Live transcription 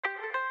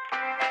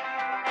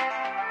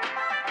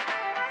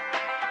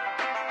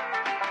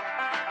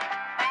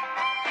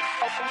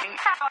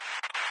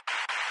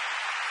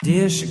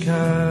Dear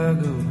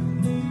Chicago.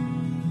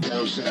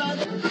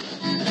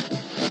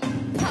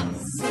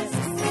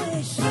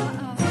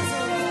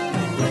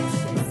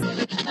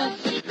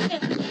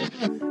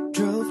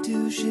 Drove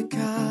to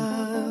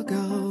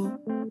Chicago.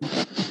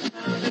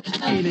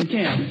 In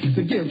camp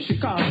to give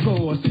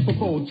Chicago a Super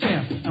Bowl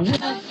champ.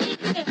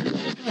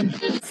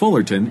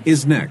 Fullerton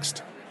is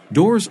next.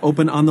 Doors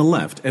open on the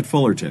left at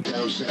Fullerton.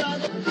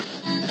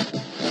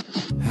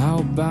 How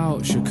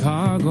about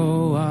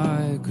Chicago?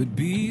 I could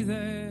be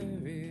there.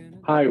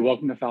 Hi,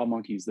 welcome to Foul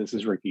Monkeys. This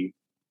is Ricky.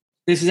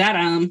 This is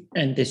Adam.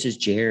 And this is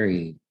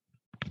Jerry.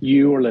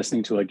 You are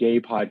listening to a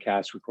gay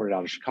podcast recorded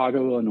out of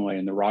Chicago, Illinois,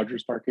 in the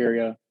Rogers Park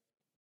area,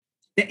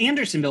 The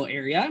Andersonville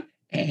area.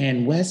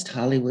 And West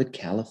Hollywood,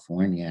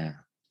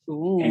 California.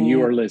 Ooh. and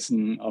you are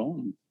listening.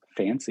 Oh,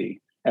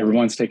 fancy.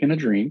 Everyone's taking a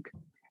drink,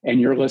 and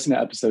you're listening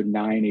to episode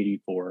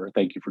 984.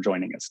 Thank you for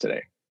joining us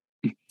today.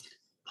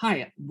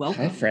 Hi,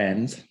 welcome. Hi,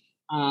 friends.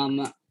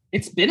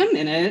 It's been a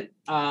minute.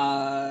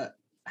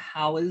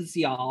 How is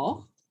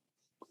y'all?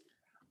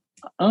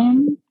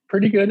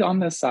 Pretty good on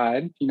this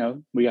side. You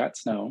know, we got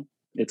snow.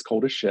 It's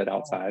cold as shit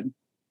outside.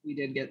 We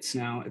did get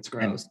snow. It's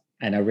gross.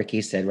 I know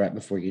Ricky said right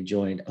before you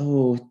joined,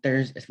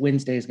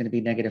 Wednesday is going to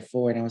be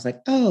 -4. And I was like,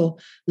 oh,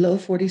 low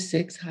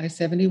 46, high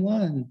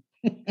 71.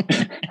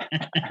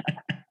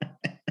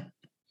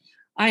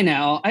 I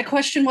know. I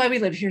question why we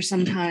live here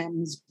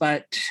sometimes,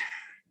 but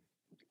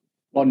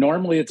Well,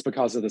 normally it's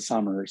because of the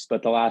summers,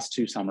 but the last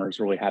 2 summers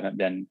really haven't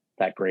been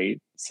that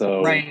great.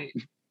 So right.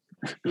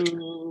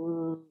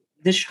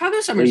 The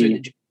Chicago summers are the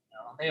joke,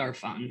 though. They are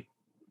fun.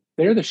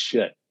 they're the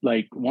shit.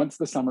 Like once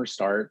the summer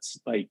starts,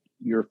 like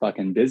you're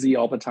fucking busy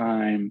all the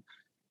time.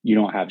 You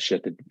don't have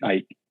shit to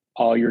like.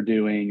 All you're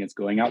doing is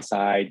going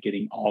outside,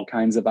 getting all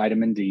kinds of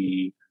vitamin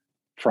D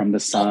from the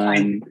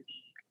sun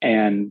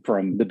and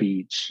from the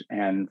beach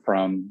and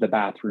from the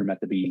bathroom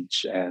at the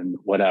beach and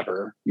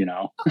whatever, you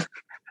know.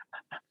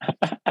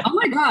 Oh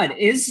my God.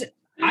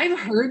 I've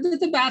heard that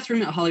the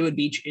bathroom at Hollywood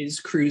Beach is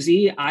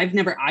cruisy. I've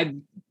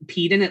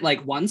peed in it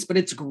like once, but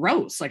it's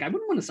gross. Like I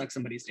wouldn't want to suck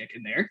somebody's dick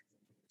in there.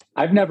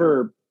 I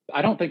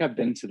don't think I've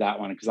been to that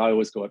one because I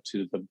always go up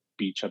to the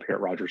beach up here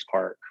at Rogers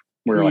Park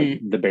where like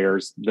the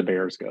bears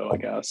go, I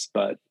guess.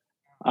 But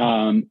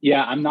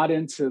yeah, I'm not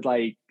into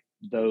like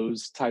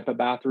those type of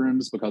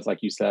bathrooms because like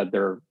you said,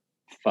 they're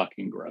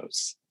fucking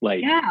gross.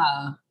 Like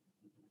Yeah.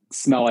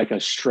 smell like a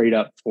straight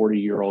up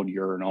 40-year-old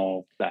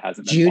urinal that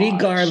hasn't been Judy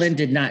washed. Garland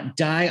did not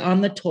die on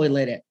the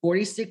toilet at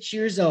 46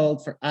 years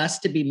old for us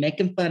to be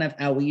making fun of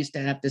how we used to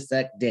have to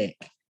suck dick.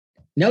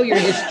 Know your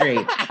history.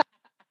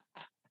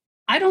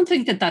 I don't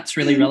think that that's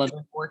really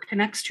relevant or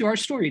connects to our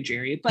story,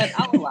 Jerry, but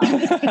I'll allow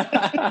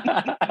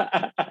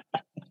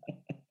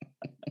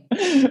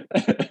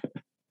it.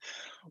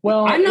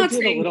 Well, I'm not it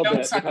did saying a little don't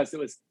bit suck. because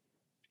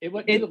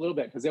it did a little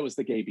bit because it was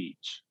the gay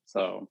beach.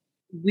 So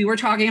We were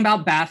talking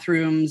about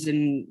bathrooms,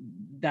 and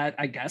that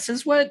I guess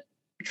is what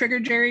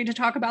triggered Jerry to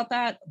talk about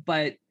that.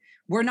 But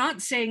we're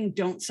not saying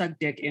don't suck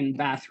dick in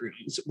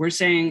bathrooms. We're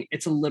saying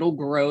it's a little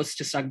gross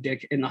to suck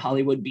dick in the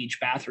Hollywood Beach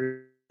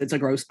bathroom. It's a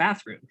gross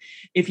bathroom.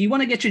 If you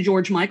want to get your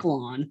George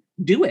Michael on,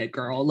 do it,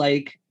 girl.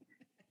 Like,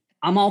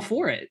 I'm all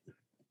for it.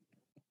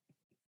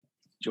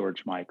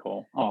 George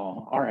Michael.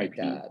 Oh, R.I.P.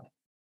 God.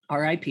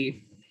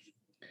 R.I.P.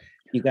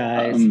 You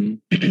guys,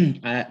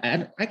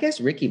 I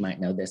guess Ricky might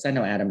know this. I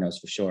know Adam knows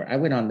for sure. I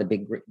went on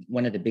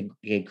one of the big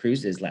gay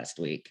cruises last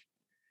week.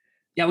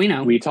 Yeah, we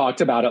know. We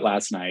talked about it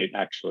last night,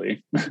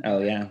 actually. Oh,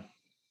 yeah.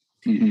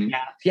 Mm-hmm.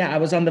 Yeah, I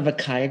was on the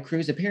Vakaya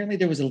cruise. Apparently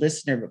there was a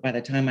listener, but by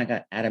the time I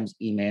got Adam's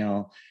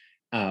email,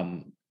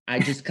 I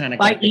just kind of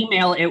by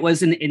email, it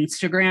was an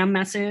Instagram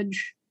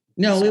message.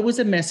 No, it was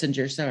a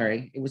messenger.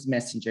 Sorry, it was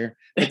messenger.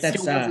 But It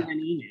that's still wasn't an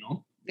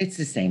email. It's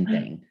the same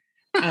thing.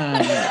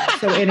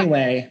 So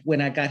anyway,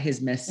 when I got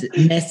his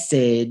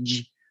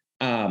message,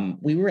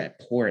 we were at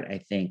port, I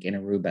think, in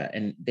Aruba,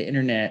 and the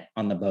internet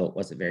on the boat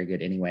wasn't very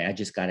good anyway. I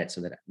just got it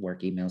so that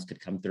work emails could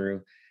come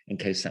through in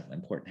case something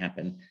important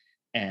happened.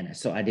 And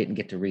so I didn't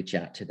get to reach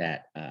out to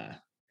that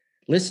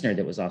listener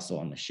that was also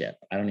on the ship.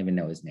 I don't even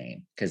know his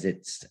name because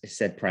it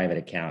said private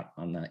account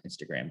on the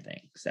Instagram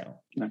thing. So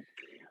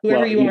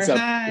whoever you are,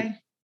 hi.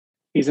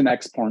 He's an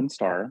ex-porn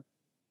star.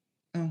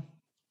 Oh,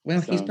 well,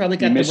 So he's probably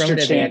got the missed your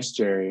Rona chance,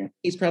 then. Jerry.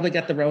 He's probably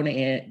got the Rona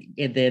in,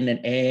 and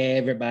then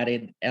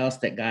everybody else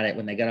that got it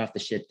when they got off the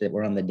ship that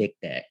were on the dick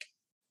deck.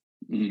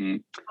 Mm-hmm.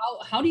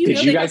 How do you know?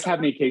 Did you guys have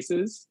any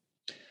cases?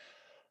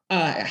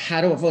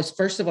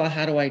 First of all,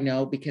 how do I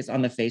know? Because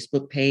on the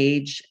Facebook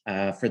page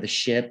for the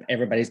ship,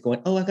 everybody's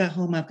going, oh, I got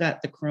home, I've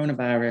got the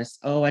coronavirus.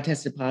 Oh, I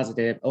tested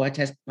positive. Oh, I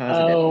tested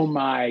positive. Oh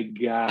my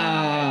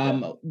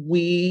God.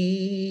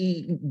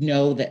 We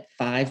know that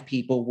 5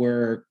 people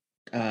were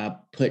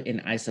put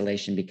in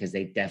isolation because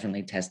they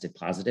definitely tested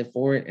positive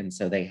for it. And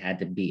so they had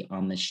to be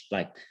on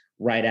the,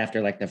 right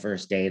after the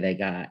first day they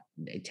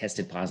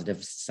tested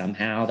positive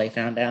somehow, they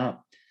found out,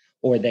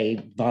 or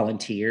they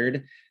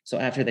volunteered. So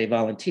after they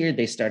volunteered,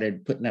 they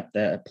started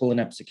pulling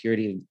up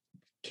security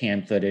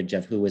cam footage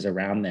of who was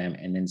around them,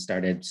 and then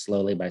started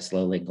slowly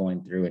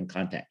going through and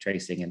contact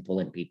tracing and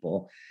pulling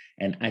people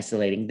and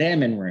isolating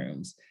them in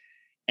rooms.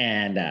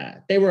 And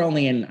they were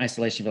only in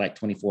isolation for like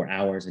 24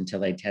 hours until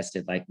they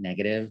tested like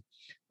negative.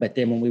 But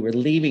then when we were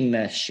leaving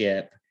the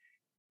ship,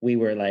 we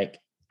were like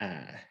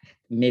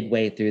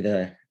midway through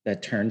the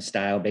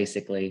turnstile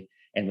basically,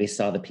 and we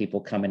saw the people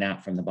coming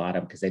out from the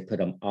bottom because they put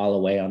them all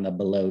away on the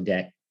below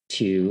deck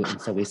too.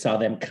 And so we saw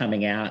them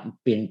coming out and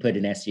being put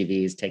in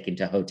SUVs, taken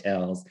to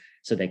hotels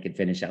so they could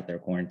finish out their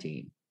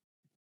quarantine.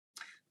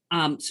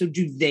 So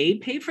do they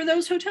pay for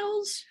those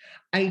hotels?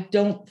 I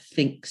don't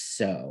think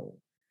so,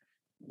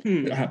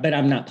 but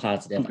I'm not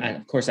positive.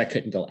 Of course, I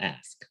couldn't go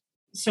ask.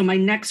 So my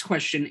next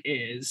question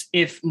is,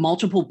 if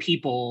multiple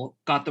people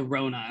got the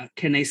Rona,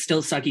 can they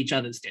still suck each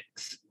other's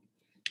dicks?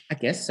 I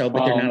guess so,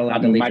 but they're not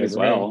allowed to leave might as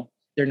the room. well.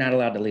 They're not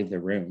allowed to leave the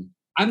room.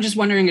 I'm just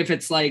wondering if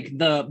it's like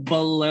the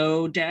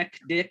below deck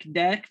dick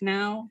deck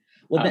now.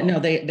 Well, no,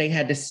 they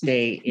had to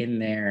stay in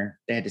there.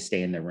 They had to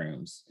stay in the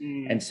rooms.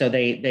 And so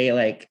they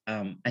like,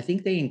 I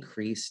think they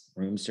increased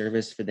room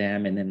service for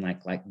them, and then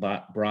like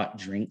brought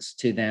drinks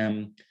to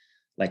them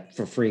like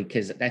for free.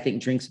 Cause I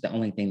think drinks are the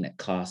only thing that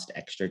cost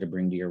extra to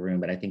bring to your room,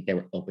 but I think they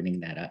were opening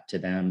that up to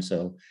them.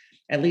 So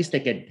at least they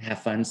could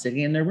have fun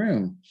sitting in their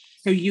room.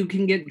 So you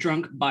can get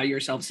drunk by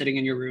yourself sitting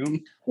in your room?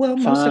 Well,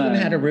 most of them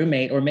had a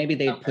roommate, or maybe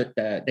they'd put,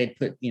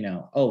 you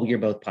know, oh, you're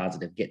both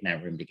positive, get in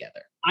that room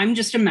together. I'm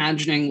just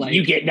imagining like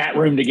you get in that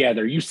room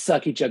together, you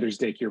suck each other's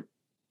dick, you're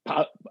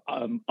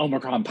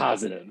Omicron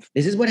positive.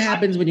 This is what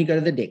happens when you go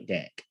to the dick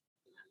deck.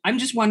 I'm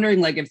just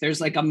wondering like if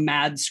there's like a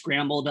mad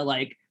scramble to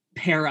like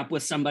pair up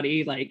with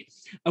somebody like,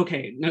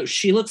 okay, no,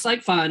 she looks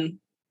like fun.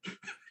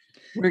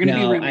 We're going to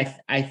be roommates.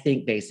 I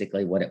think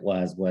basically what it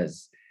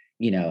was,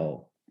 you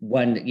know,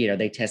 one, you know,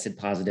 they tested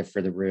positive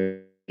for the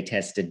room. They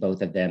tested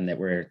both of them that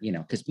were, you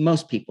know, because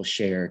most people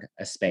shared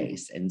a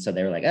space. And so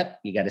they were like, oh,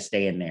 you got to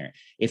stay in there.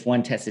 If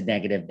one tested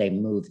negative, they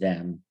moved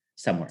them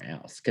somewhere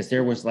else. Because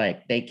there was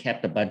like, they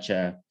kept a bunch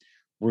of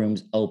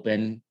rooms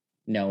open,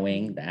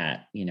 knowing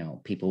that, you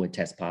know, people would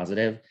test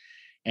positive.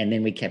 And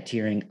then we kept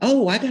hearing,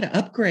 oh, I got to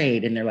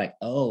upgrade. And they're like,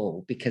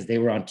 oh, because they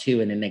were on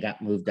 2 and then they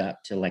got moved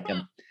up to like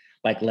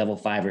level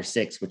 5 or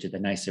 6, which are the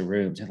nicer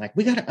rooms. They're like,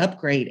 we got to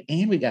upgrade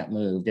and we got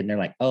moved. And they're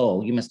like,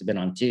 oh, you must have been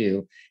on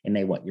 2 and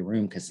they want your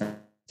room because some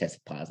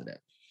tested positive.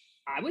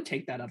 I would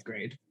take that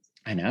upgrade.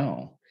 I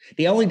know.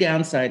 The only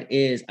downside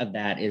is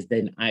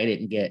then I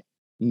didn't get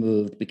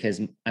moved because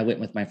I went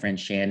with my friend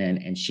Shannon,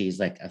 and she's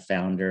like a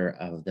founder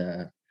of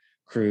the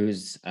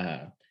cruise,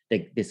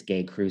 this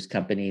gay cruise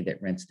company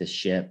that rents the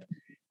ship.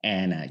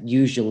 And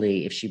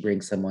usually if she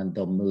brings someone,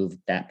 they'll move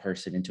that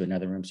person into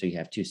another room. So you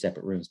have 2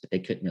 separate rooms, but they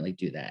couldn't really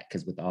do that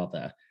because with all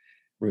the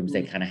rooms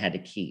they kind of had to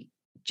keep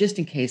just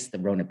in case the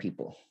Rona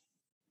people.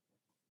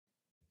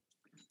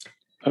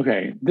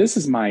 Okay, this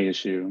is my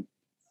issue.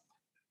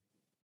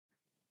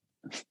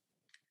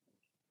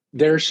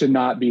 There should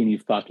not be any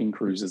fucking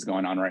cruises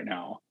going on right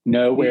now.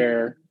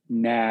 Nowhere,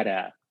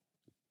 nada.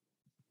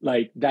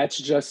 Like, that's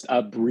just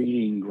a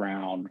breeding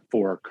ground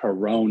for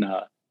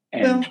corona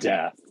and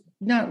death.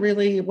 Not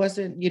really. It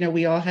wasn't, you know,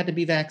 we all had to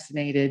be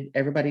vaccinated.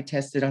 Everybody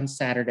tested on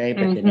Saturday,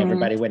 but then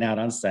everybody went out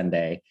on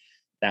Sunday.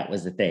 That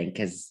was the thing.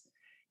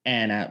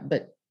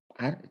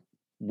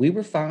 We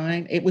were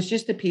fine. It was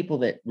just the people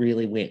that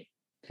really went,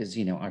 because,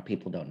 you know, our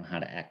people don't know how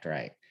to act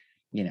right.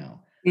 You know,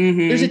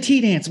 there's a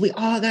tea dance. We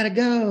all got to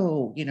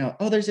go. You know,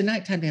 oh, there's a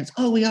nighttime dance.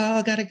 Oh, we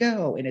all got to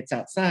go. And it's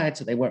outside.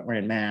 So they weren't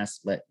wearing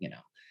masks, but, you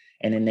know,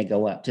 and then they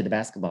go up to the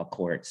basketball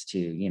courts to,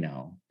 you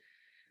know,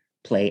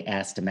 play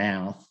ass to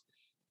mouth.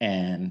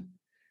 And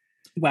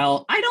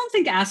well, I don't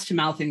think ass to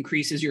mouth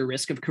increases your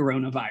risk of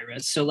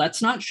coronavirus, so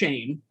let's not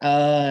shame.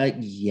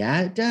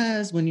 Yeah, it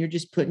does when you're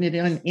just putting it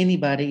on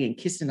anybody and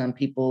kissing on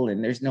people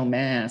and there's no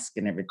mask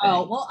and everything.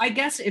 Oh, well, I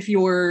guess if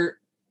you're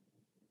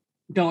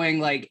going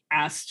like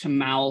ass to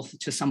mouth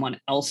to someone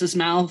else's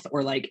mouth,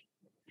 or like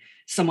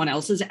someone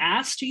else's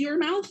ass to your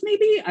mouth,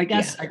 maybe, I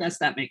guess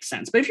that makes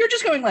sense. But if you're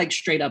just going like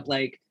straight up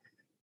like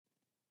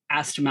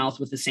ass to mouth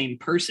with the same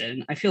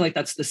person, I feel like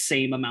that's the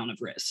same amount of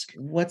risk.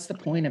 What's the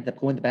point of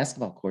going to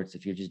basketball courts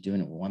if you're just doing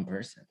it with one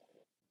person?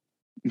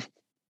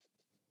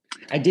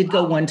 I did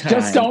go one time.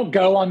 Just don't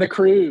go on the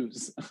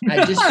cruise.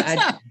 I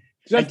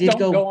did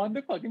go on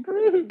the fucking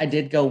cruise. I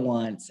did go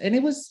once and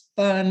it was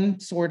fun,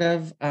 sort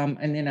of.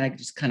 And then I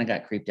just kind of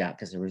got creeped out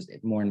because there was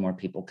more and more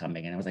people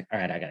coming, and I was like, all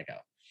right, I gotta go.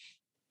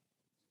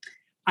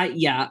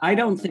 I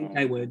don't think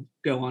I would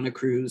go on a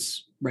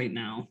cruise right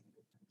now.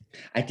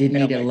 I did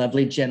meet a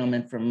lovely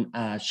gentleman from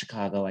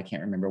Chicago. I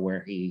can't remember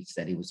where he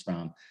said he was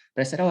from,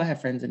 but I said, oh, I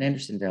have friends in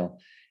Andersonville.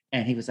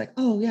 And he was like,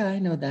 oh yeah, I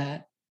know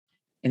that.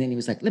 And then he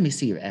was like, let me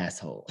see your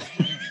asshole.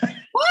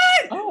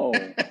 What? Oh.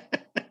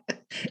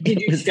 Did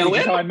you show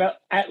him?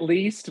 At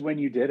least when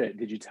you did it,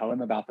 did you tell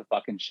him about the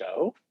fucking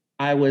show?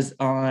 I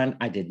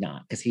did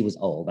not, because he was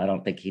old. I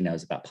don't think he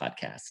knows about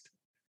podcasts.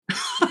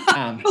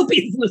 I hope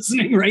he's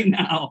listening right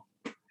now.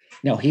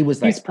 No, he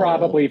was like, he's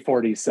probably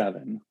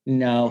 47.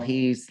 No,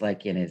 he's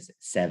like in his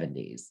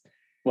 70s.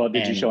 Well,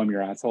 did you show him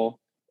your asshole?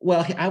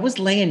 Well, I was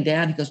laying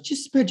down. He goes,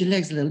 just spread your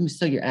legs a little. Let me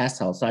show your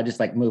asshole. So I just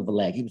like move a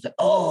leg. He was like,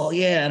 oh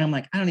yeah. And I'm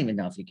like, I don't even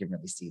know if you can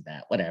really see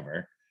that.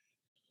 Whatever.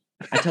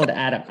 I told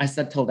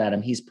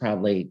Adam he's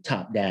probably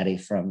top daddy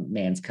from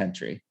Man's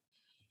Country.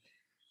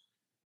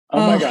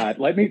 Oh my God.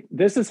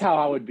 This is how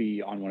I would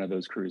be on one of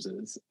those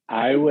cruises.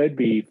 I would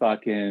be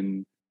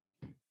fucking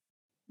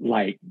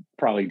like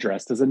probably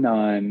dressed as a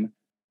nun,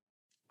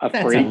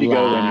 afraid to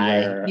go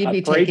anywhere. You'd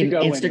be taking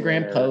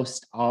Instagram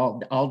posts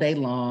all day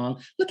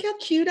long. Look how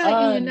cute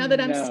I am now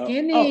that I'm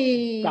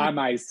skinny. By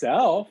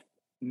myself,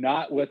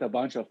 not with a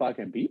bunch of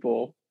fucking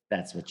people.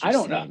 That's what you I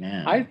don't say know.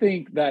 Now. I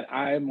think that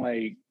I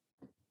might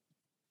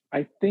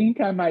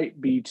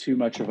be too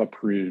much of a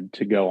prude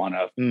to go on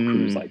a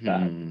cruise like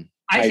that.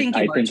 I think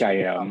I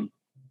am.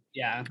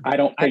 Yeah. I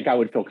don't think I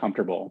would feel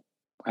comfortable.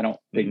 I don't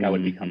think I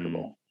would be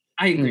comfortable.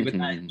 I agree with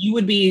that. You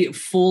would be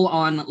full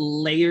on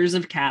layers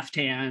of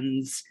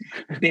caftans,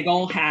 big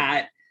old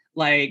hat.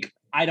 Like,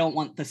 I don't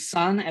want the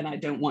sun and I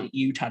don't want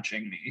you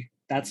touching me.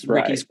 That's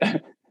Ricky's.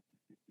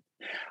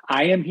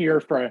 I am here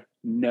for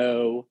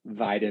no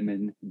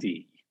vitamin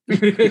D. I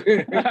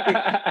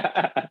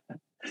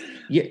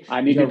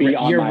need to be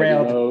on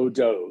my low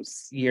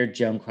dose. Your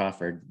Joan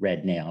Crawford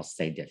red nails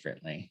say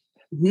differently.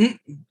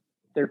 Mm-hmm.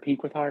 They're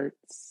pink with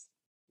hearts.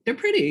 They're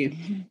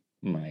pretty.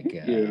 My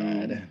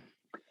God.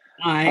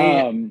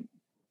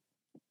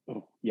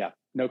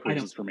 No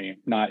cruises for me.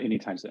 Not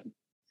anytime soon.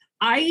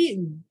 I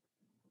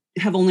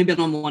have only been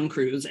on one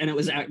cruise, and it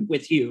was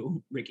with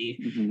you, Ricky.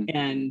 Mm-hmm.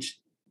 And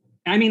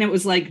I mean, it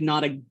was like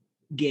not a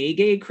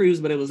gay cruise,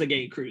 but it was a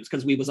gay cruise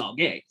because we was all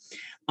gay.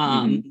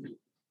 And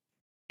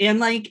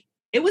like,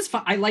 it was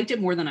fun. I liked it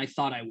more than I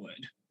thought I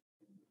would.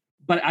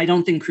 But I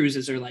don't think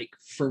cruises are like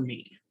for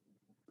me.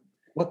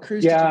 What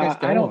cruise did you guys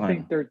go on? I don't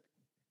think they're...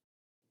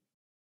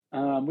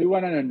 we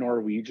went on a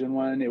Norwegian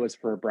one. It was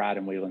for Brad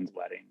and Waylon's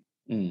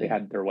wedding. They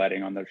had their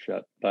wedding on their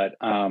ship. But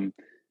I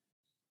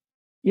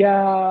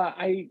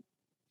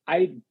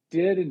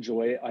did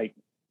enjoy it.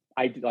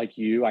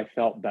 I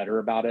felt better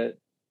about it,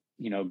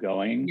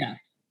 going. Yeah.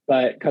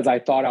 But because I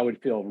thought I would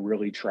feel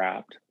really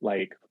trapped,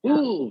 like,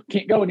 ooh,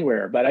 can't go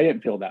anywhere. But I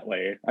didn't feel that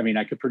way. I mean,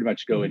 I could pretty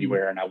much go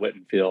anywhere and I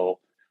wouldn't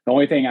feel... The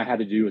only thing I had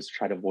to do was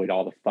try to avoid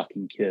all the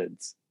fucking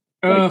kids.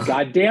 Like,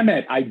 God damn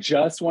it. I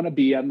just want to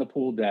be on the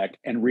pool deck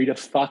and read a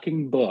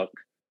fucking book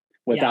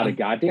without a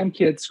goddamn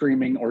kid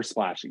screaming or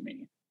splashing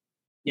me.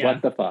 Yeah.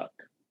 What the fuck?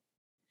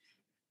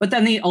 But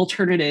then the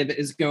alternative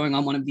is going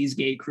on one of these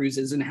gay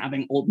cruises and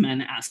having old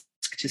men ask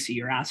to see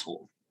your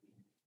asshole.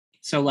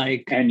 So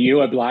like... And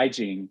you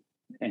obliging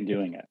and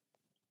doing it.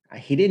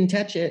 He didn't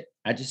touch it.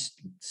 I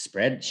just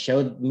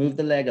moved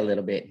the leg a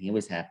little bit and he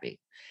was happy.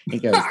 He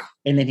goes,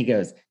 and then he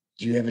goes,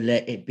 do you ever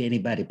let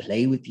anybody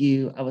play with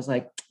you? I was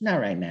like, not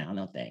right now.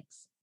 No,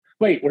 thanks.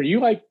 Wait, were you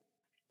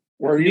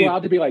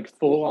allowed to be like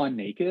full on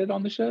naked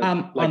on the ship?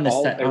 On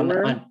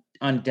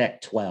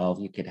deck 12,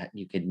 you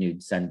could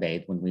nude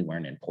sunbathe when we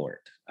weren't in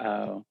port.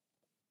 Oh,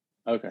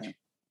 okay.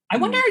 I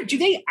wonder, do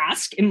they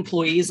ask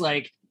employees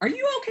like, are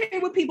you okay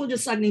with people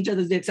just sucking each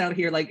other's dicks out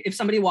here? Like if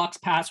somebody walks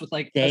past with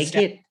like they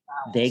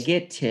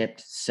get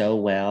tipped so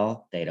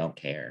well, they don't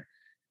care.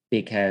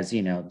 Because,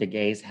 the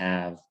gays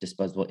have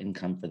disposable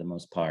income for the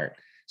most part.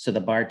 So the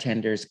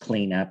bartenders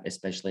clean up,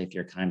 especially if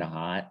you're kind of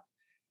hot.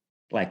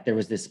 Like there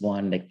was this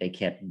one that they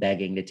kept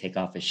begging to take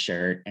off his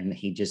shirt and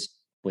he just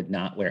would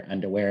not wear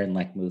underwear and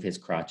like move his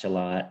crotch a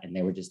lot. And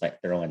they were just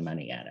like throwing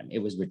money at him. It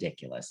was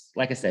ridiculous.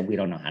 Like I said, we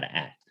don't know how to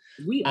act.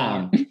 We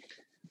are.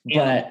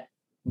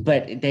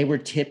 But they were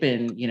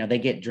tipping, they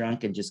get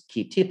drunk and just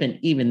keep tipping,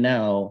 even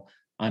though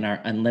on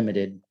our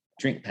unlimited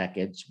drink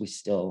package,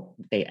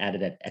 they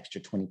added an extra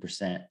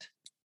 20%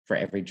 for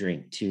every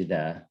drink to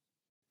the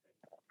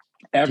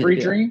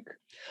drink.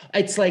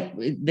 It's like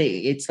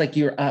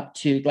you're up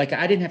to like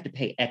I didn't have to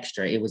pay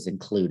extra; it was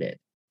included.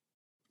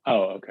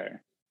 Oh, okay.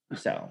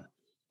 So,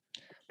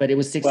 but it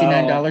was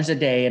 $69 a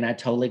day, and I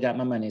totally got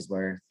my money's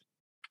worth.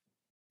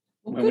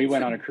 When we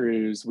went on a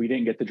cruise, we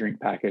didn't get the drink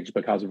package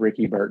because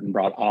Ricky Burton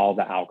brought all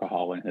the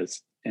alcohol in his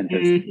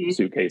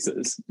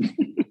suitcases.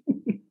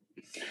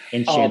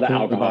 In all the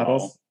alcohol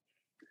bottles.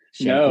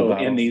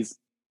 In these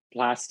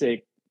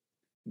plastic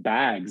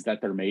bags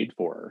that they're made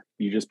for.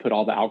 You just put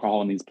all the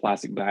alcohol in these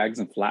plastic bags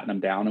and flatten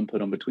them down and put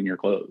them between your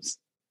clothes.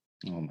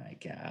 Oh my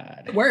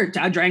God. It worked.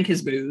 I drank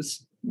his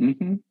booze.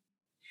 Mm-hmm.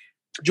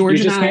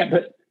 George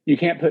you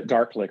can't put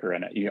dark liquor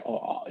in it.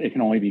 It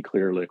can only be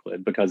clear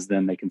liquid because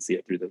then they can see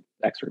it through the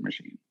X-ray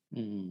machine.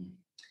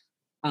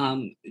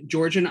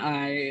 George and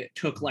I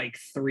took like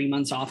 3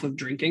 months off of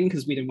drinking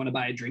because we didn't want to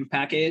buy a drink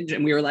package.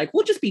 And we were like,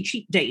 we'll just be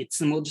cheap dates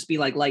and we'll just be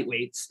like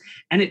lightweights.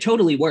 And it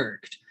totally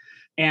worked.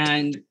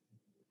 And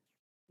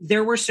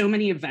there were so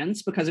many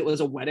events because it was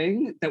a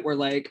wedding that were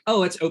like,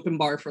 oh, it's open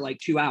bar for like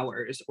 2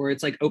 hours, or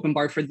it's like open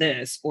bar for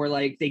this, or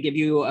like they give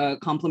you a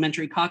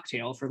complimentary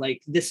cocktail for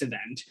like this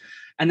event.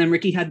 And then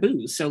Ricky had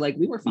booze. So like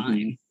we were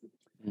fine.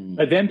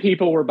 But then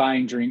people were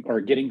buying drink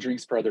or getting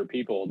drinks for other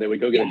people. They would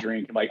go get a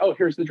drink and like, oh,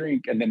 here's the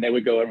drink. And then they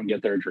would go and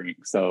get their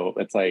drink. So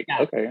it's like,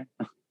 okay.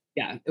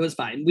 Yeah, it was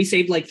fine. We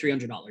saved like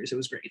 $300. It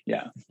was great.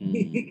 Yeah.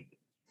 Mm.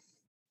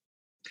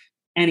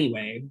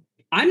 Anyway,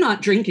 I'm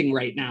not drinking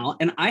right now,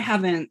 and I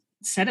haven't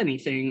said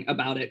anything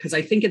about it because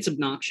I think it's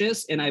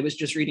obnoxious. And I was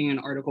just reading an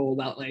article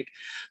about like,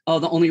 oh,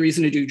 the only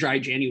reason to do dry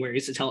January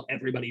is to tell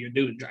everybody you're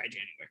doing dry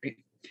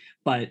January.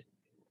 But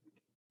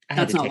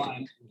that's not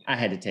why. I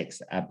had to take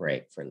a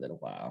break for a little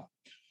while.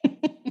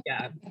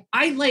 Yeah.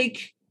 I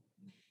like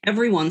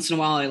every once in a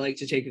while, I like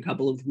to take a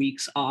couple of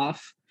weeks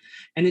off.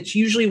 And it's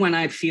usually when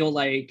I feel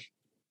like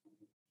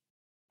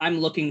I'm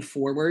looking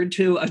forward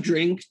to a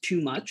drink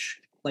too much,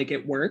 like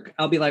at work.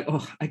 I'll be like,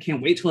 oh, I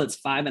can't wait till it's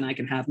 5 and I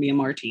can have me a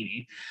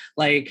martini.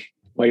 Like,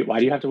 wait, why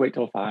do you have to wait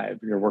till 5?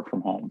 You're work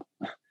from home.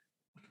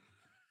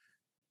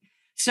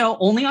 So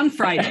only on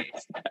Fridays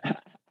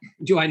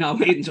do I not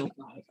wait until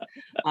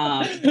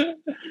 5.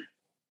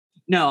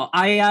 No,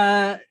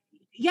 I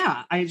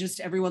just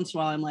every once in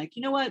a while I'm like,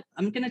 you know what?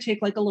 I'm going to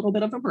take like a little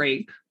bit of a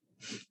break.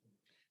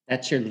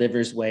 That's your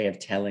liver's way of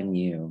telling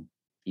you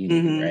need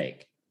a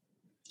break.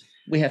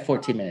 We have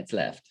 14 minutes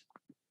left.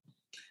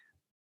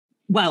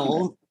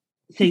 Well,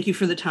 thank you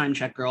for the time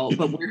check, girl.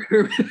 But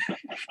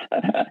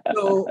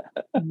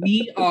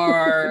we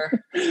are.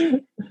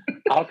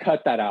 I'll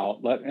cut that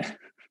out.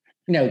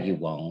 No, you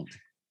won't.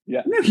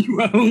 Yeah. No, you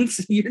won't.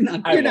 You're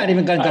not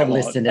even going to go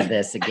listen to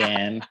this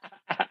again.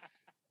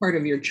 Part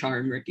of your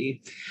charm,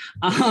 Ricky.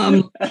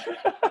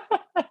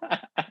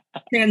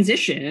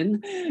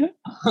 Transition.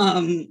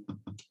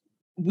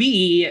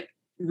 We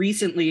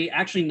recently,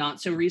 actually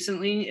not so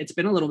recently, it's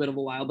been a little bit of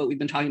a while, but we've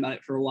been talking about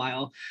it for a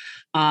while.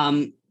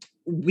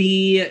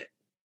 We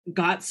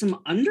got some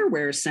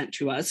underwear sent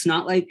to us,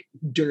 not like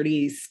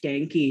dirty,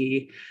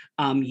 skanky,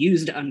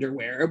 used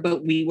underwear,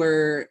 but we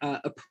were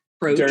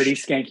approached. Dirty,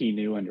 skanky,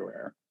 new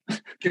underwear.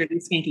 Dirty,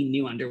 skanky,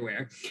 new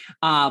underwear.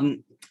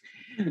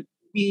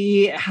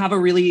 We have a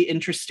really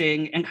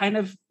interesting and kind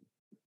of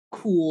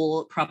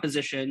cool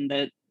proposition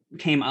that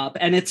came up,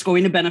 and it's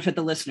going to benefit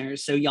the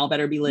listeners. So y'all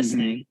better be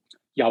listening. Mm-hmm.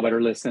 Y'all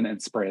better listen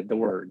and spread the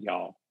word,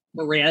 y'all.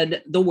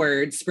 Spread the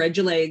word. Spread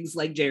your legs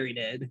like Jerry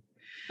did.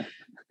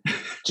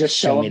 Just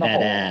show me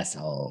that hole.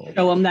 asshole.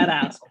 Show him that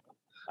asshole.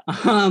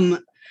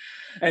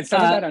 And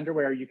some of that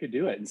underwear, you could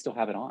do it and still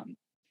have it on.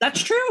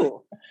 That's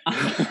true.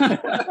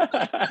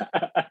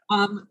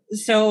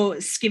 So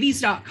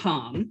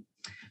skivvies.com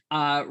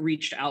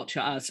reached out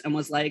to us and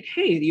was like,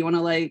 hey, do you want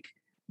to like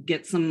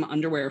get some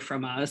underwear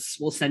from us?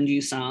 We'll send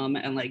you some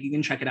and like you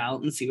can check it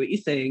out and see what you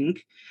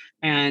think.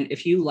 And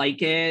if you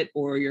like it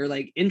or you're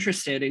like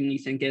interested and you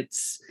think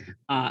it's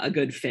a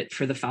good fit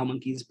for the Foul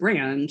Monkeys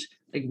brand,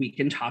 like we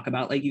can talk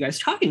about like you guys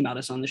talking about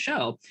us on the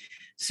show.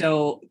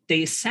 So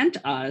they sent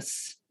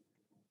us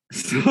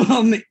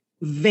some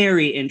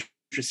very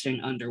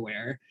interesting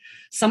underwear.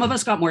 Some of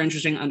us got more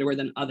interesting underwear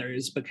than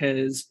others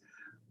because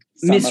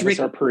some of us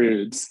are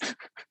prudes.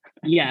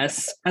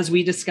 Yes, as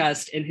we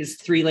discussed in his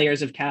 3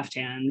 layers of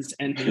caftans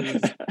and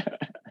his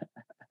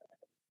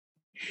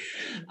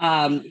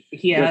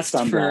he asked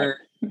for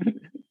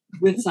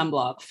with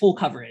sunblock, full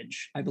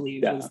coverage, I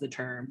believe was the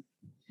term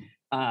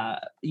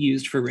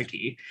used for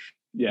Ricky.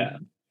 Yeah.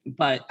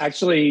 But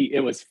actually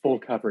it was full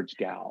coverage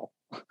gal.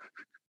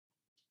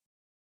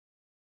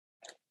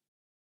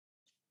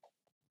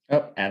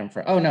 Oh, Adam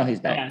oh no, he's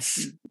back.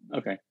 Yes.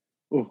 Okay.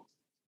 Ooh.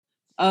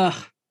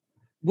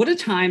 What a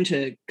time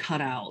to cut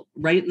out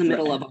right in the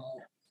middle of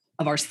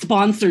our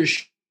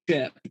sponsorship.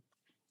 Right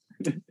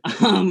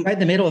in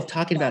the middle of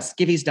talking about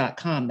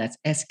skivvies.com. That's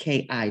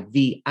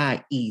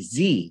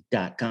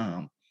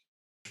SKIVIEZ.com.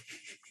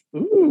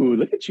 Ooh,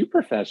 look at you,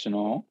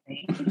 professional.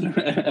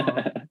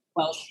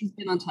 Well, she's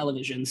been on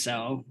television,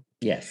 so.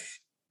 Yes.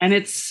 And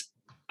it's,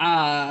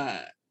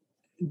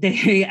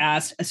 they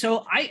asked,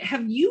 so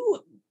have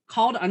you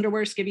called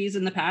underwear skivvies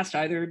in the past,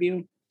 either of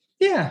you?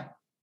 Yeah.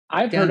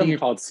 I've heard them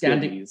called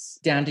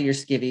skivvies. Down to your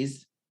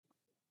skivvies.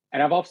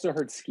 And I've also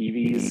heard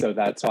skivvies, so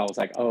that's why I was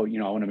like, oh,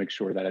 I want to make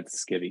sure that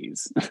it's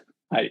skivvies.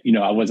 I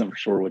wasn't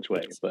sure which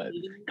way, but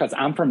because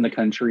I'm from the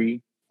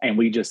country and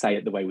we just say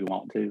it the way we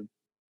want to.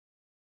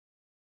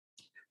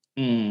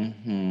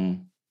 Mm-hmm.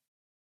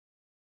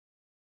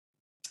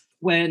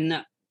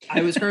 When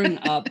I was growing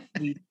up,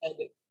 we said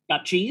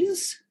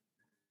gutchies.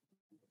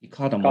 You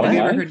called them what? what? Have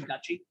you ever heard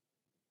gutchie?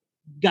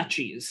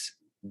 Gutchies.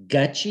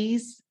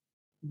 Gutchies?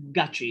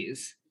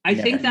 Gutchies. I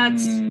think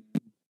that's...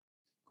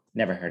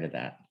 Never heard of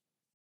that.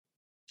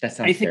 That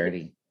sounds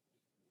dirty.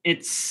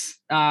 It's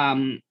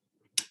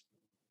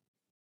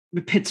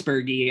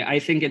Pittsburghy. I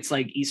think it's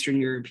like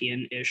Eastern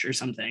European-ish or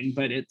something,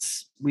 but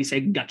we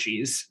say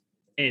gutchies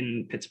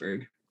in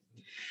Pittsburgh.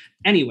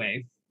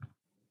 Anyway,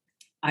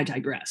 I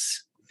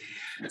digress.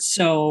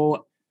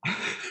 So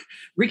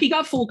Ricky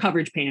got full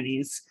coverage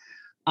panties.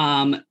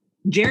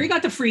 Jerry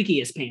got the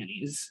freakiest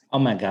panties. Oh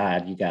my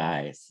God, you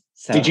guys.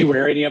 So, did you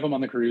wear any of them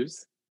on the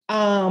cruise?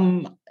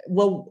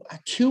 Well,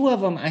 2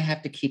 of them I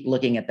have to keep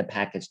looking at the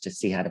package to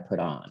see how to put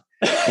on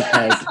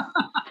because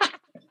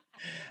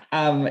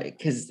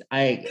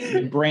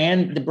the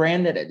brand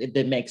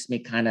that makes me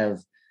kind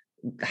of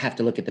have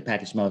to look at the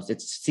package most,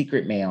 it's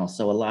Secret Mail.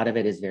 So a lot of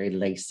it is very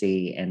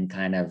lacy and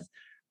kind of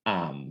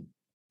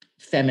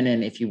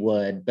feminine, if you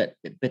would, but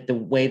the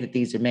way that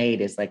these are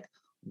made is like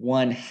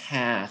one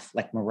half,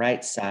 like my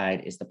right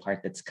side is the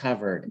part that's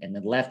covered and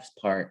the left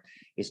part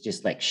is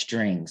just like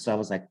string. So I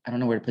was like, I don't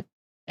know where to put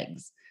the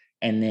legs.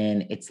 And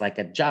then it's like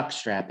a jock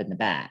strap in the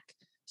back.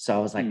 So I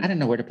was like, I don't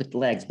know where to put the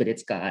legs, but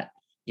it's got,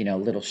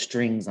 little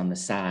strings on the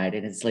side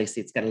and it's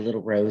lacy. It's got a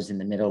little rose in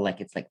the middle, like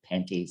it's like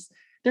panties.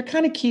 They're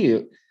kind of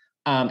cute.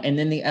 And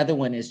then the other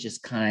one is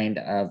just kind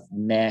of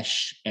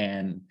mesh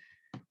and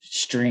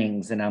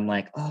strings. And I'm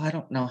like, oh, I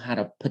don't know how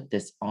to put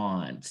this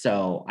on.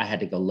 So I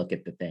had to go look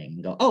at the thing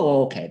and go,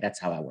 oh, okay, that's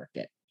how I work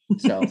it.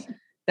 So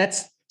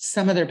that's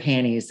some of their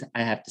panties.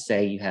 I have to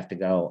say, you have to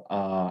go,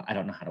 I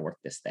don't know how to work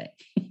this thing.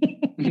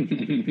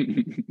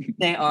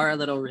 They are a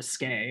little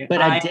risque.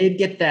 But I did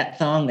get that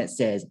thong that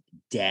says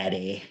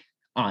daddy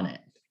on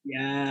it.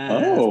 Yeah.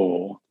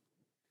 Oh,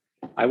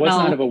 I was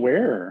not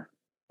aware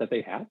that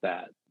they had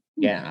that.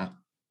 Yeah.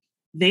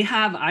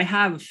 I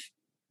have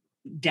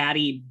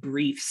daddy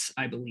briefs,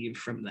 I believe,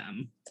 from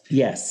them.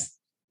 Yes.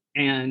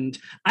 And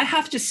I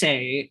have to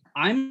say,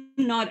 I'm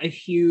not a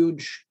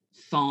huge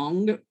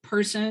thong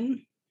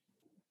person.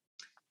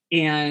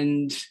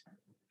 And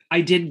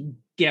I did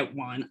get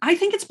one. I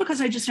think it's because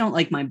I just don't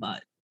like my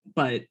butt,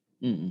 but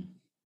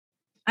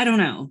I don't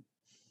know.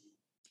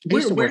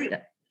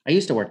 I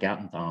used to work out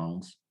in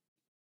thongs.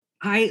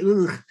 I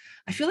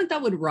feel like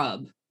that would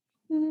rub.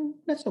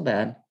 Not so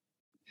bad.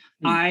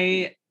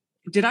 I've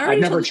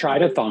never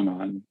tried a thong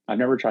on,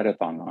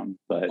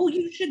 but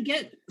you should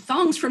get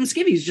thongs from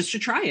Skivvies just to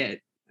try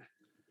it.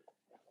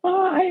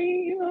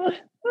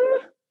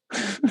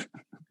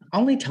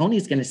 Only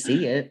Tony's gonna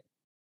see it.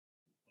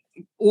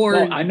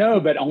 I know,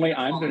 but only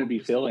I'm going to be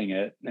feeling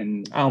it.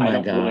 And oh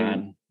my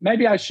God.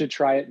 Maybe I should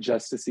try it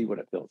just to see what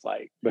it feels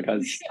like,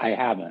 because I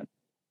haven't.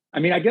 I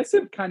mean, I guess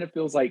it kind of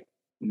feels like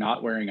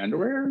not wearing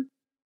underwear.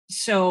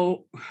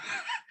 So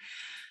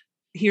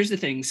here's the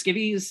thing.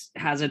 Skivvies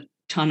has a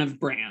ton of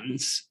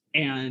brands,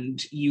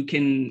 and you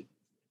can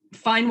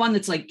find one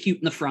that's like cute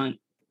in the front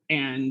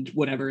and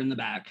whatever in the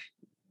back.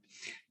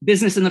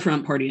 Business in the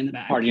front, party in the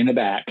back. Party in the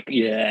back.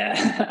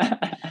 Yeah.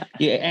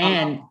 Yeah.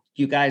 And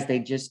you guys,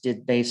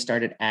 they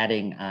started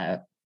adding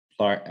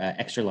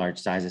extra large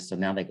sizes. So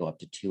now they go up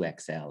to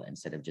 2XL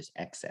instead of just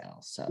XL.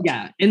 So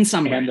yeah, in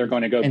some brands. And they're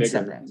going to go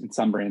bigger in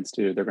some brands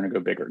too. They're going to go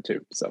bigger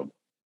too. So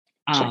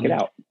check it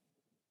out.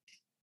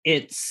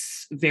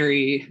 It's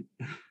very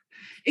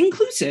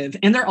inclusive,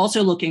 and they're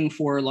also looking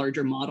for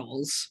larger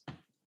models.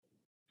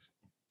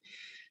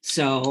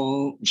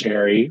 So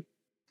Jerry.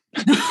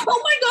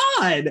 Oh my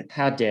God.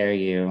 How dare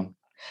you?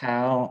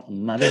 How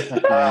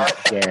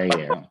motherfucking dare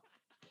you?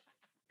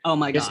 Oh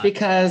my God. Just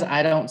because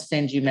I don't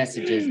send you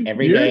messages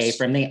every day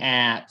from the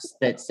apps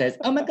that says,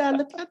 oh my God,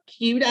 look how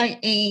cute I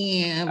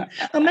am.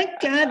 Oh my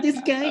God, this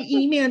guy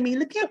emailed me.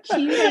 Look how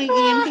cute I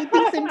am. He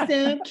thinks I'm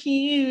so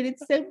cute.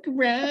 It's so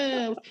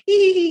gross.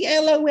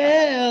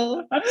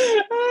 LOL.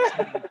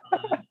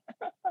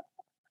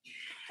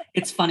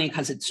 It's funny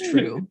because it's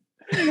true.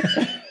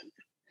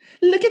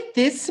 Look at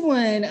this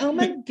one. Oh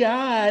my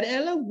God,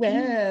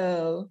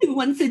 LOL. Who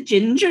wants a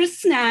ginger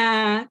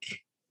snack?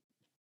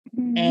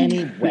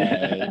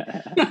 Anyway,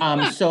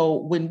 so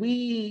when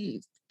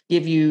we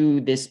give you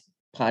this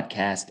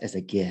podcast as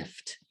a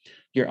gift,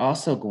 you're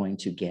also going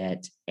to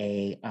get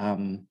a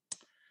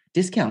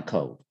discount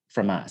code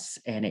from us,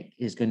 and it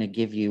is going to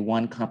give you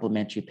one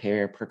complimentary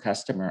pair per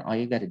customer. All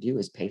you got to do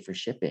is pay for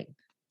shipping.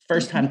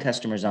 First-time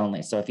customers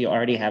only. So if you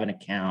already have an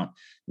account,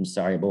 I'm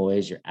sorry,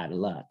 boys, you're out of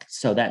luck.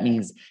 So that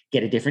means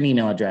get a different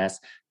email address,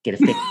 get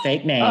a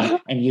fake name,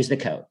 and use the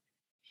code.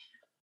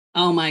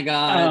 Oh my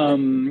God.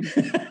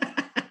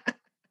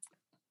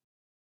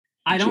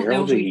 I don't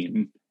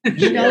Geraldine.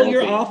 know.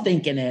 You're all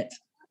thinking it.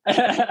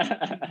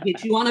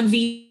 Get you on a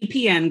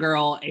VPN,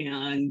 girl,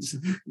 and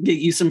get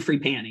you some free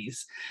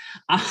panties.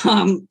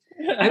 I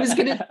was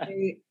going to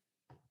say,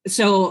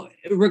 so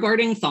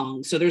regarding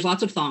thongs, so there's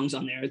lots of thongs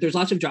on there. There's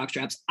lots of jock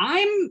straps.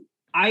 I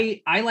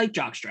like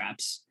jock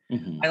straps.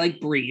 Mm-hmm. I like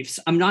briefs.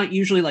 I'm not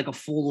usually like a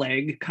full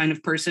leg kind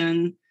of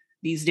person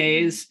these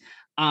days.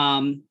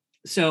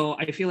 So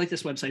I feel like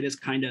this website is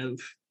kind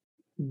of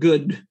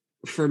good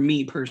for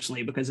me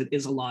personally, because it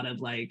is a lot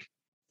of like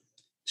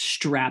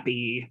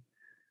strappy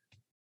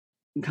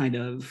kind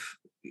of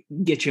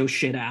get your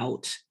shit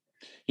out.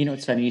 You know,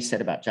 it's funny you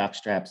said about jock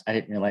straps. I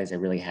didn't realize I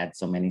really had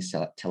so many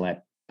till I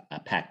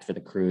packed for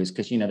the cruise,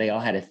 because, you know, they all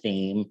had a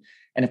theme.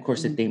 And of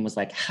course, the theme was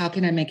like, how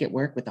can I make it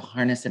work with a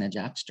harness and a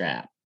jock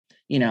strap?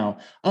 You know,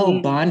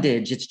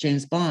 bondage, it's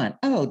James Bond.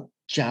 Oh,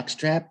 jock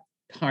strap,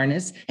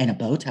 harness, and a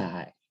bow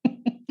tie.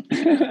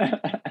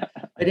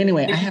 But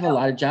anyway, I have a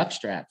lot of jock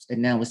straps, and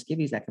now with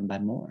Skivvies, I can buy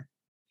more.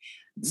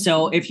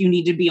 So if you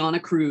need to be on a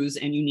cruise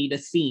and you need a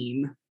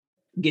theme,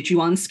 get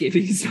you on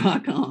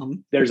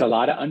skivvies.com. There's a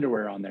lot of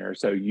underwear on there,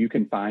 so you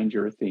can find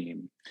your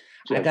theme.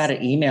 I got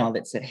an email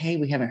that said, hey,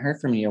 we haven't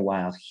heard from you in a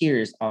while.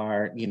 Here's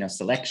our,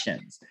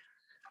 selections.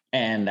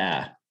 And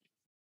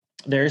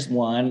there's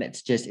one,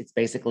 it's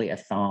basically a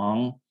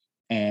thong,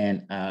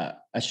 and a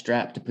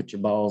strap to put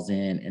your balls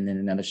in, and then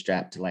another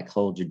strap to like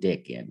hold your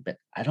dick in. But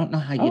I don't know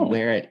how you'd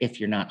wear it if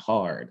you're not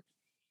hard.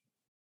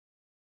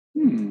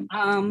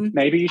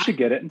 Maybe you should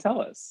get it and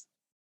tell us.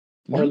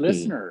 Or a Maybe.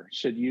 listener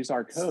should use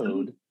our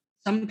code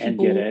Some people and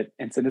get it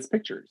and send us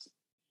pictures.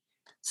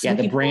 Yeah,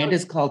 the people brand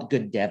is called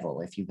Good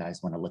Devil, if you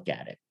guys want to look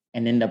at it.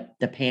 And then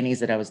the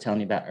panties that I was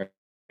telling you about are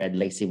red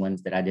lacy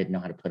ones that I didn't know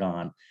how to put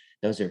on.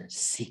 Those are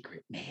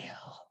secret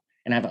mail.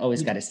 And I've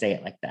always got to say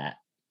it like that.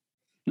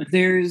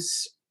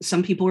 There's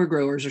some people are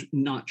growers, or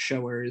not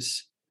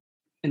showers,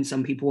 and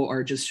some people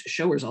are just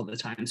showers all the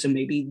time. So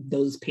maybe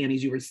those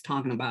panties you were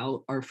talking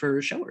about are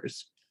for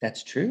showers.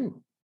 That's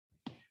true.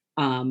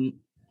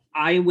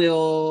 I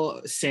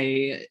will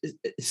say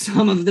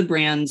some of the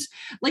brands,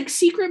 like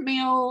Secret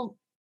Mail,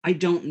 I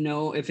don't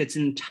know if it's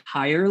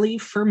entirely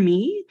for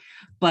me,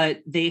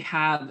 but they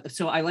have,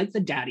 so I like the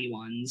daddy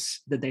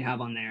ones that they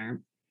have on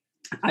there.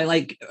 I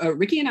like,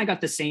 Ricky and I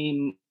got the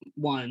same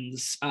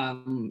ones,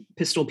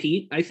 Pistol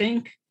Pete, I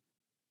think.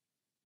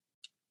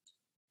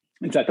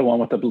 Is that the one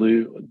with the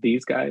blue,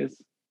 these guys?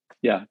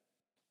 Yeah.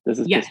 This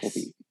is Yes.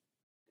 Pistol Pete.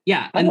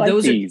 Yeah. I And like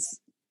those these.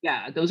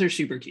 those are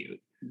super cute.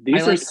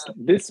 These I are like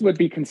this would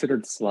be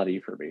considered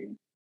slutty for me.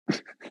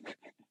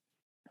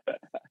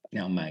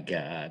 Oh my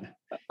God.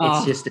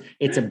 Oh.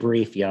 It's a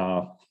brief,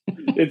 y'all.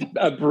 It's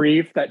a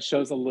brief that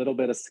shows a little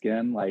bit of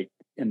skin like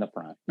in the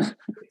front.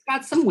 It's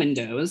got some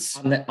windows.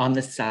 On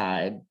the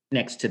side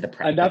next to the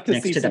Enough to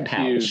next see to the some pouch.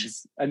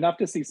 pubes. Enough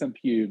to see some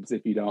pubes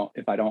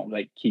if I don't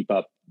like keep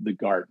up the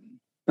garden.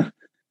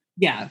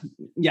 Yeah.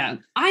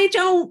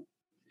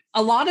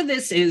 A lot of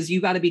this is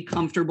you got to be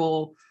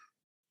comfortable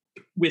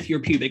with your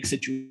pubic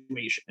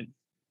situation.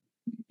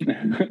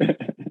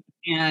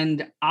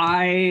 And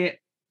I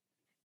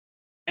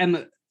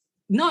am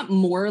not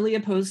morally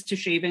opposed to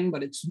shaving,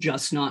 but it's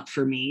just not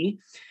for me.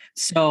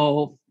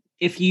 So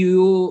if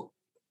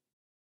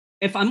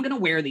I'm going to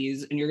wear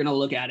these and you're going to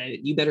look at it,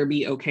 you better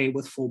be okay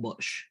with full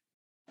bush.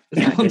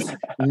 Not this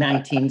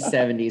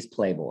 1970s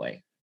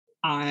Playboy.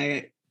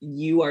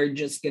 You are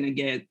just going to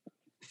get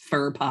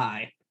fur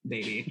pie,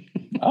 baby.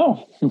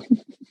 Oh.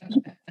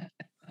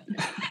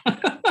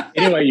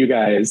 Anyway, you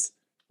guys,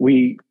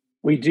 we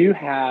do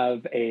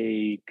have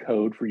a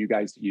code for you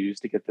guys to use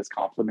to get this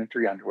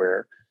complimentary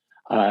underwear.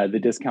 The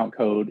discount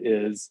code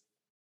is,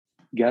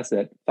 guess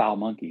it, Foul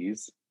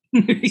Monkeys.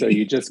 So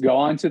you just go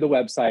onto the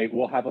website.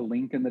 We'll have a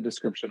link in the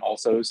description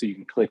also, so you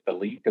can click the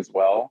link as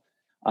well.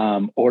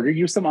 Order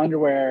you some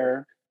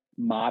underwear,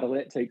 model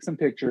it, take some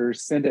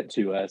pictures, send it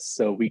to us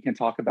so we can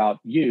talk about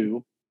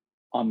you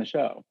on the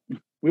show.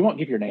 We won't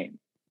give your name,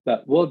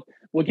 but we'll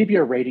give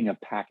you a rating of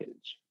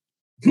package.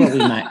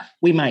 Well,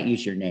 we might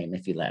use your name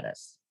if you let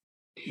us.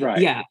 Right.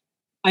 Yeah.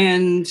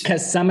 And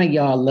Because some of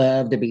y'all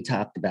love to be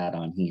talked about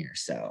on here.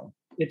 So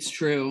it's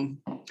true.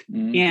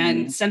 Mhm.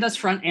 And send us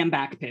front and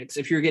back pics.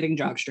 If you're getting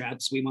jock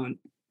straps, we want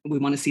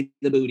to see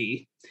the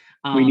booty.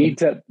 we need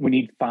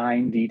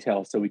fine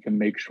detail so we can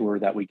make sure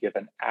that we give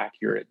an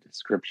accurate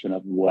description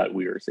of what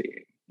we are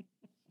seeing.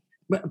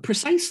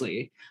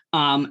 Precisely.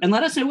 And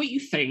let us know what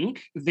you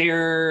think.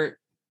 They're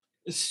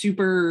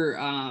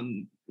super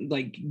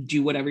like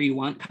do whatever you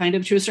want kind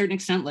of to a certain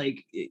extent.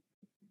 Like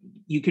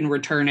you can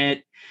return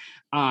it.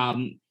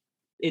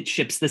 It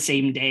ships the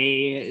same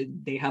day.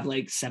 They have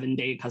like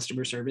 7-day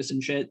customer service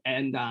and shit.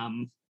 And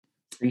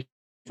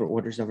for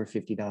orders over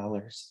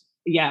 $50.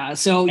 yeah,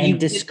 so And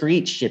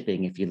discreet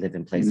shipping if you live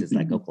in places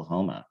like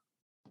Oklahoma.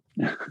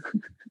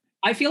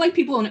 I feel like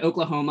people in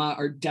Oklahoma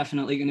are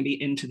definitely going to be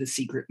into the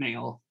secret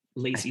mail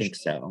I lacy think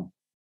shit, so.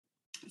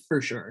 for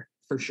sure.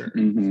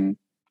 Mhm.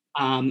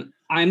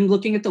 I'm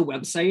looking at the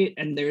website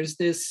and there's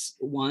this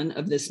one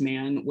of this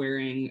man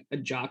wearing a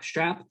jock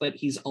strap, but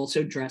he's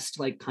also dressed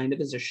like kind of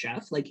as a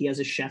chef. Like he has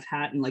a chef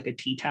hat and like a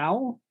tea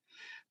towel,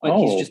 but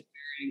he's just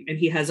wearing, and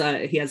he has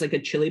like a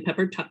chili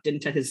pepper tucked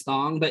into his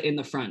thong, but in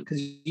the front,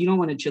 because you don't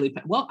want a chili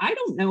pepper. Well, I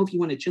don't know if you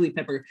want a chili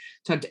pepper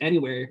tucked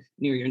anywhere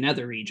near your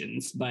nether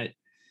regions, but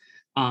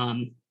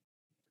Oh,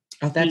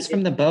 that's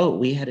from the boat.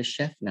 We had a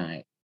chef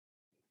night.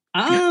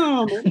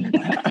 oh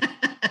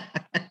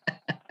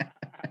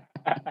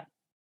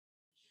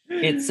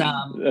it's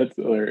That's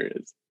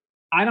hilarious.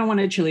 I don't want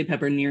a chili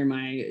pepper near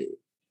my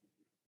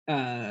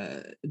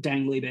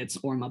dangly bits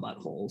or my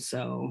butthole.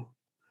 So,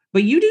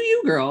 but you do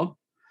you, girl.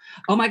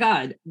 Oh my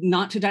God,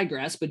 not to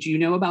digress, but do you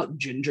know about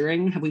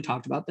gingering? Have we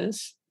talked about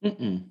this?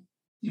 Mm-mm.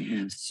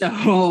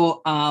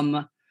 So,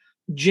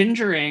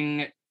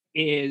 gingering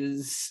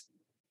is.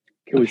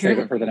 Can we save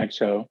it for the next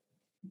show?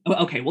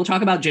 Okay, we'll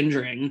talk about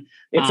gingering.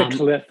 It's a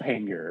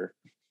cliffhanger.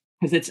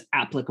 Because it's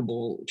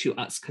applicable to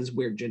us because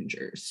we're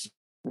gingers.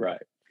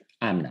 Right.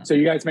 I'm not. So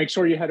you guys make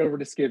sure you head over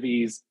to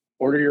Skivvies,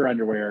 order your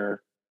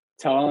underwear,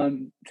 tell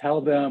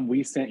them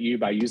we sent you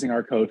by using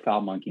our code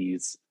Foul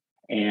Monkeys,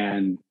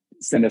 and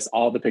send us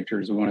all the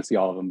pictures. We want to see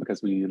all of them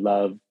because we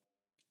love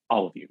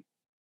all of you.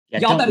 Yeah,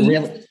 Y'all better use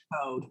really, this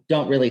code.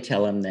 don't really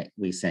tell them that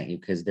we sent you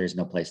because there's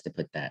no place to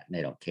put that and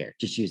they don't care.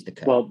 Just use the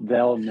code. Well,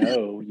 they'll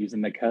know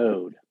using the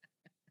code.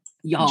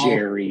 Y'all.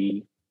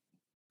 Jerry.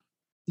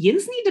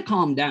 yins need to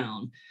calm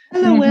down.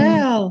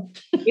 LOL.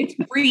 It's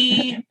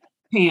free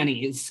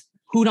panties.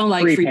 Who don't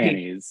like free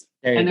panties?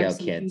 There you And go, there's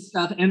some kids.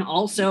 stuff. And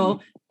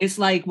also, it's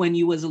like when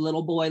you was a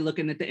little boy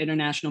looking at the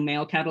International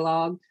Male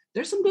catalog.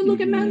 There's some good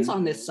looking men's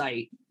on this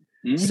site.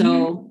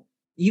 So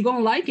you're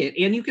gonna like it.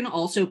 And you can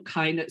also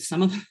kind of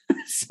some of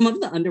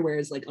the underwear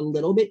is like a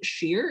little bit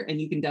sheer, and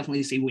you can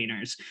definitely see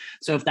wieners.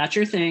 So if that's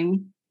your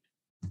thing.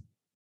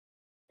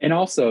 And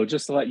also,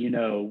 just to let you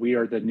know, we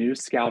are the new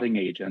scouting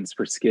agents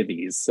for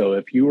Skivvies. So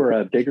if you are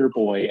a bigger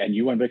boy and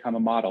you want to become a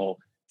model,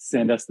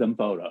 send us them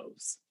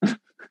photos.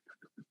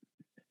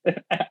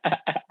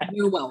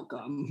 You're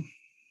welcome.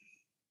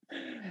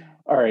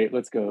 All right,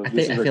 let's go. I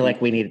feel like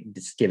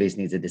Skivvies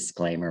needs a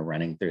disclaimer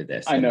running through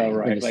this. I know, when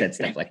right? you said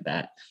stuff like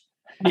that.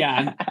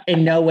 Yeah.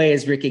 In no way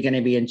is Ricky going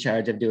to be in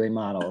charge of doing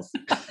models.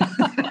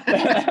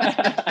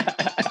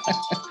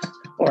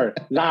 Or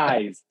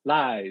lies.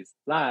 Oh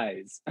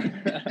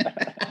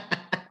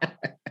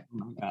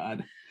my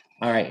God.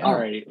 All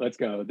right, let's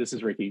go. This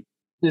is Ricky.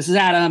 This is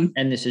Adam.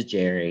 And this is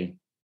Jerry.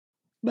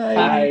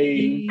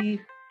 Bye.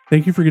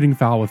 Thank you for getting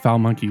foul with Foul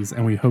Monkeys,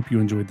 and we hope you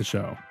enjoyed the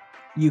show.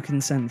 You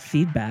can send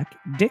feedback,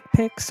 dick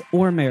pics,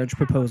 or marriage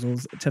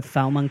proposals to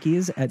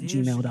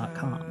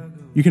foulmonkeys@gmail.com.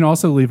 You can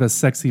also leave us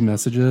sexy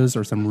messages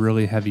or some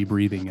really heavy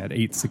breathing at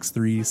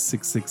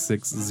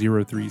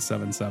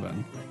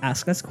 863-666-0377.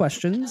 Ask us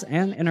questions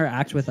and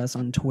interact with us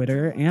on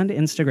Twitter and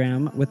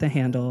Instagram with the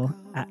handle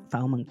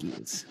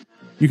 @foulmonkeys.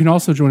 You can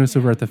also join us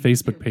over at the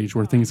Facebook page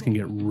where things can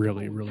get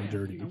really, really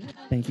dirty.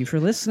 Thank you for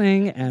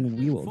listening, and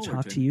we will talk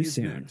Fullerton to you is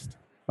soon. next.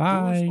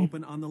 Bye. Doors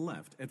open on the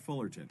left at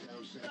Fullerton.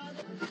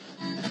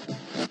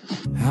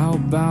 How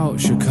about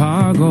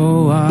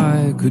Chicago?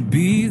 I could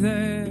be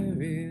there.